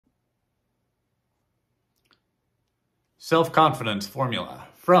Self-confidence formula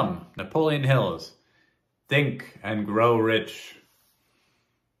from Napoleon Hill's Think and Grow Rich.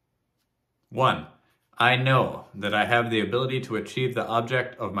 1. I know that I have the ability to achieve the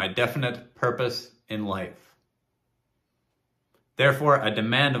object of my definite purpose in life. Therefore, I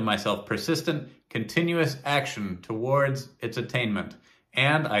demand of myself persistent, continuous action towards its attainment,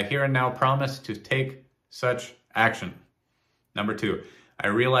 and I here and now promise to take such action. 2. I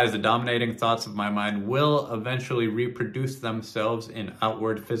realize the dominating thoughts of my mind will eventually reproduce themselves in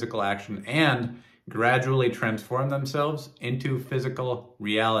outward physical action and gradually transform themselves into physical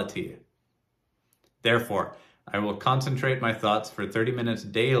reality. Therefore, I will concentrate my thoughts for 30 minutes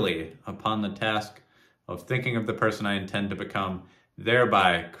daily upon the task of thinking of the person I intend to become,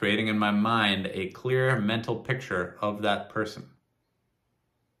 thereby creating in my mind a clear mental picture of that person.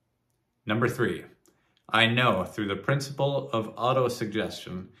 3. I know through the principle of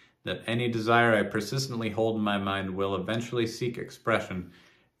autosuggestion that any desire I persistently hold in my mind will eventually seek expression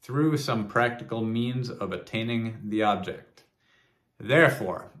through some practical means of attaining the object.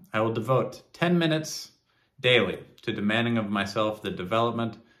 Therefore, I will devote 10 minutes daily to demanding of myself the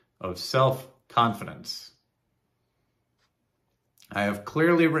development of self-confidence. I have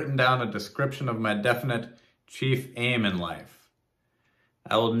clearly written down a description of my definite chief aim in life.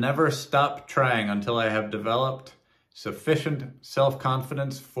 I will never stop trying until I have developed sufficient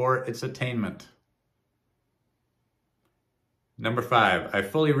self-confidence for its attainment. 5. I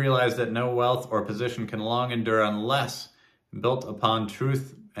fully realize that no wealth or position can long endure unless built upon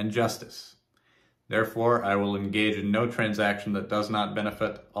truth and justice. Therefore, I will engage in no transaction that does not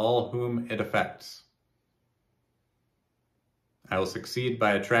benefit all whom it affects. I will succeed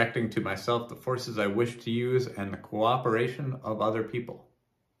by attracting to myself the forces I wish to use and the cooperation of other people.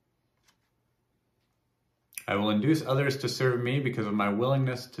 I will induce others to serve me because of my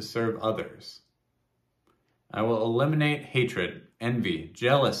willingness to serve others. I will eliminate hatred, envy,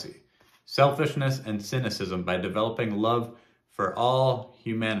 jealousy, selfishness, and cynicism by developing love for all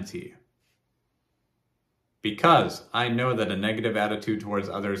humanity. Because I know that a negative attitude towards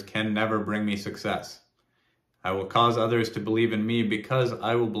others can never bring me success. I will cause others to believe in me because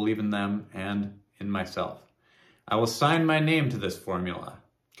I will believe in them and in myself. I will sign my name to this formula,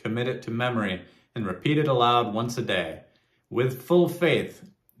 commit it to memory, and repeat it aloud once a day, with full faith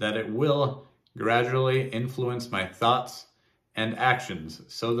that it will gradually influence my thoughts and actions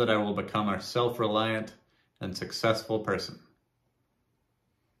so that I will become a self-reliant and successful person.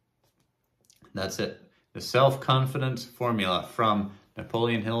 That's it. The self-confidence formula from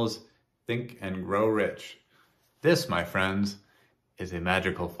Napoleon Hill's Think and Grow Rich. This, my friends, is a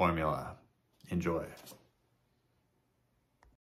magical formula. Enjoy.